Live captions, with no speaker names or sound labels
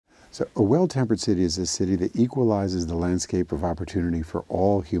So a well-tempered city is a city that equalizes the landscape of opportunity for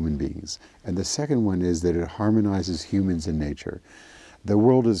all human beings. And the second one is that it harmonizes humans and nature. The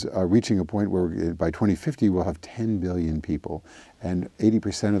world is reaching a point where by 2050 we'll have 10 billion people, and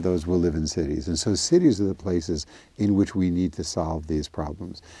 80% of those will live in cities. And so cities are the places in which we need to solve these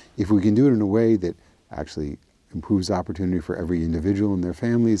problems. If we can do it in a way that actually improves opportunity for every individual and their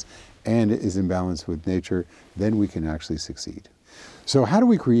families and is in balance with nature, then we can actually succeed. So how do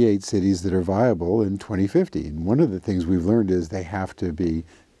we create cities that are viable in 2050? And one of the things we've learned is they have to be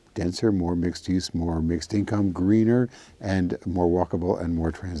denser, more mixed use, more mixed income, greener, and more walkable and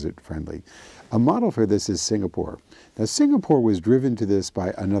more transit friendly. A model for this is Singapore. Now, Singapore was driven to this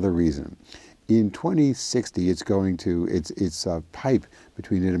by another reason. In 2060, its pipe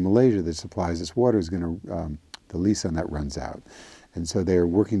between it and Malaysia that supplies its water is going to, the lease on that runs out. And so they are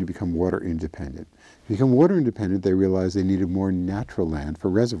working to become water independent. To become water independent, they realized they needed more natural land for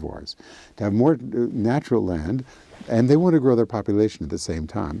reservoirs. To have more natural land, and they want to grow their population at the same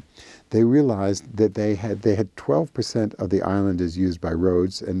time, they realized that they had 12% of the island is used by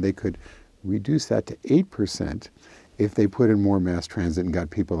roads, and they could reduce that to 8% if they put in more mass transit and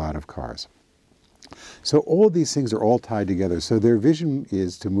got people out of cars. So all of these things are all tied together. So their vision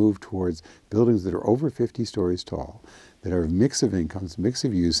is to move towards buildings that are over 50 stories tall, that are a mix of incomes, mix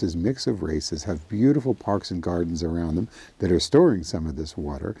of uses, mix of races, have beautiful parks and gardens around them that are storing some of this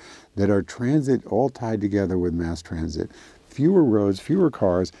water, that are transit all tied together with mass transit, fewer roads, fewer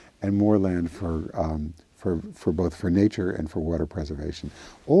cars, and more land for both for nature and for water preservation.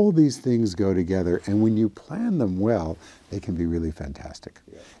 All these things go together, and when you plan them well, they can be really fantastic.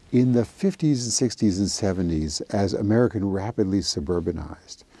 Yeah. In the 50s and 60s and 70s, as America rapidly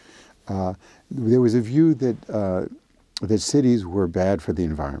suburbanized, there was a view that cities were bad for the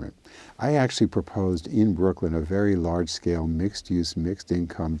environment. I actually proposed in Brooklyn a very large-scale, mixed-use,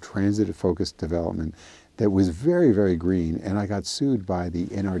 mixed-income, transit-focused development that was very, very green, and I got sued by the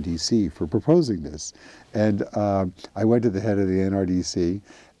NRDC for proposing this. And I went to the head of the NRDC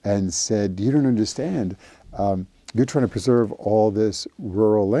and said, "You don't understand. You're trying to preserve all this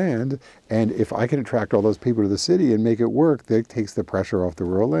rural land, and if I can attract all those people to the city and make it work, that takes the pressure off the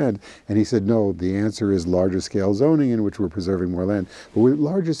rural land." And he said, "No, the answer is larger scale zoning in which we're preserving more land." But what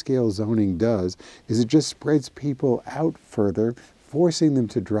larger scale zoning does is it just spreads people out further, forcing them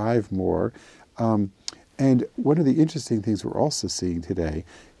to drive more. And one of the interesting things we're also seeing today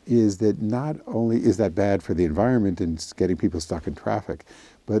is that not only is that bad for the environment and getting people stuck in traffic,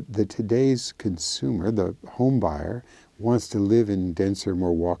 but today's consumer, the home buyer, wants to live in denser,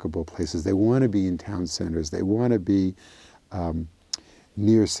 more walkable places. They want to be in town centers. They want to be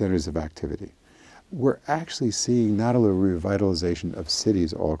near centers of activity. We're actually seeing not only a revitalization of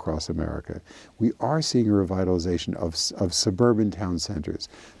cities all across America, we are seeing a revitalization of suburban town centers,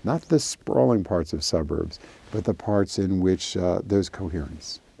 not the sprawling parts of suburbs, but the parts in which there's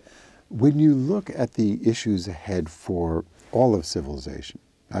coherence. When you look at the issues ahead for all of civilization,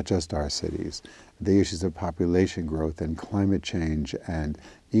 not just our cities, the issues of population growth and climate change and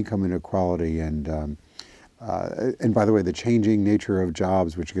income inequality and by the way, the changing nature of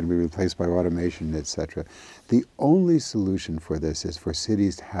jobs, which are going to be replaced by automation, et cetera. The only solution for this is for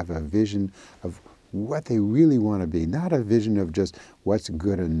cities to have a vision of what they really want to be, not a vision of just what's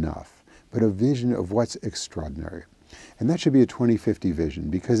good enough, but a vision of what's extraordinary. And that should be a 2050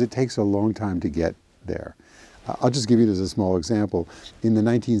 vision, because it takes a long time to get there. I'll just give you it as a small example. In the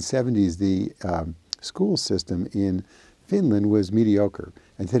 1970s, the school system in Finland was mediocre,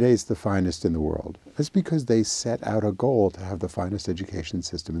 and today it's the finest in the world. That's because they set out a goal to have the finest education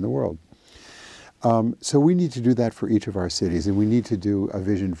system in the world. So we need to do that for each of our cities, and we need to do a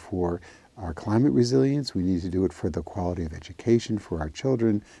vision for our climate resilience. We need to do it for the quality of education for our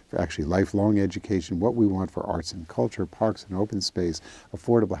children, for actually lifelong education, what we want for arts and culture, parks and open space,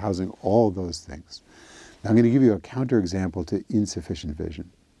 affordable housing, all of those things. Now I'm going to give you a counterexample to insufficient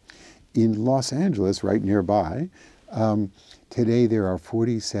vision. In Los Angeles, right nearby, today there are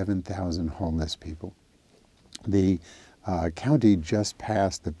 47,000 homeless people. The county just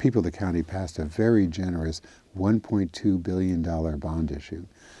passed, the people of the county passed a very generous $1.2 billion bond issue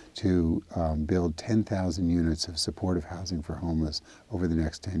to build 10,000 units of supportive housing for homeless over the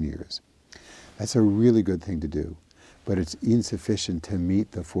next 10 years. That's a really good thing to do, but it's insufficient to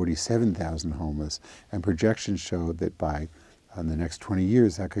meet the 47,000 homeless, and projections show that by the next 20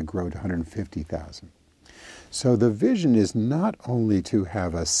 years that could grow to 150,000. So the vision is not only to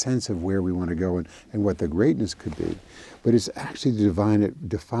have a sense of where we want to go and what the greatness could be, but it's actually to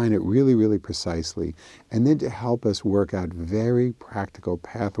define it really, really precisely, and then to help us work out very practical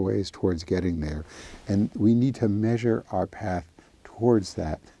pathways towards getting there. And we need to measure our path towards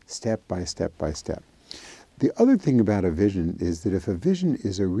that step by step by step. The other thing about a vision is that if a vision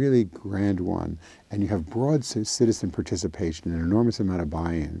is a really grand one and you have broad citizen participation and an enormous amount of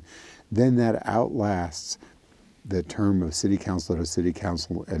buy-in, then that outlasts the term of city council to city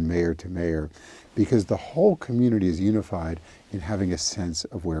council and mayor to mayor, because the whole community is unified in having a sense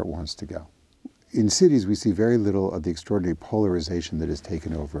of where it wants to go. In cities, we see very little of the extraordinary polarization that has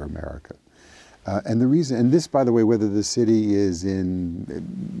taken over America. And the reason, and this, by the way, whether the city is in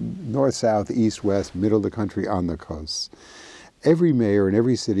north, south, east, west, middle of the country, on the coasts, every mayor and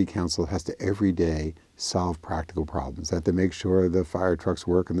every city council has to every day solve practical problems. They have to make sure the fire trucks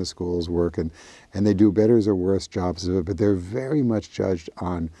work and the schools work, and they do better or worse jobs of it, but they're very much judged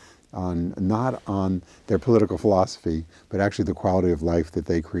on not on their political philosophy, but actually the quality of life that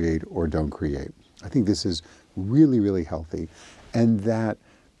they create or don't create. I think this is really, really healthy, and that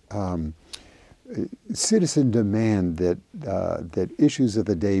citizen demand that issues of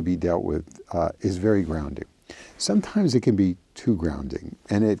the day be dealt with is very grounding. Sometimes it can be too grounding,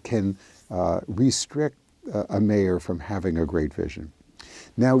 and it can restrict a mayor from having a great vision.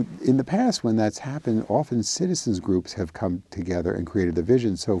 Now, in the past, when that's happened, often citizens groups have come together and created the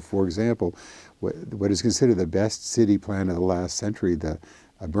vision. So, for example, what is considered the best city plan of the last century, the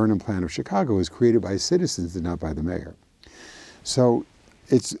Burnham Plan of Chicago, was created by citizens and not by the mayor. So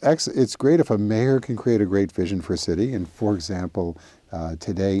it's great if a mayor can create a great vision for a city. And for example,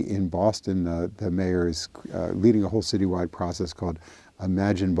 today in Boston, the mayor is leading a whole citywide process called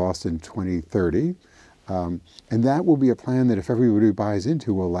Imagine Boston 2030. And that will be a plan that if everybody buys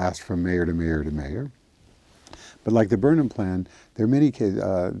into will last from mayor to mayor to mayor. But like the Burnham Plan, there are many cases.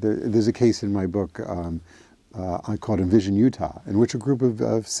 There's a case in my book called Envision Utah, in which a group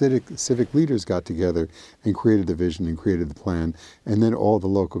of civic leaders got together and created the vision and created the plan, and then all the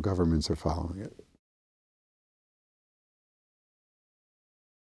local governments are following it.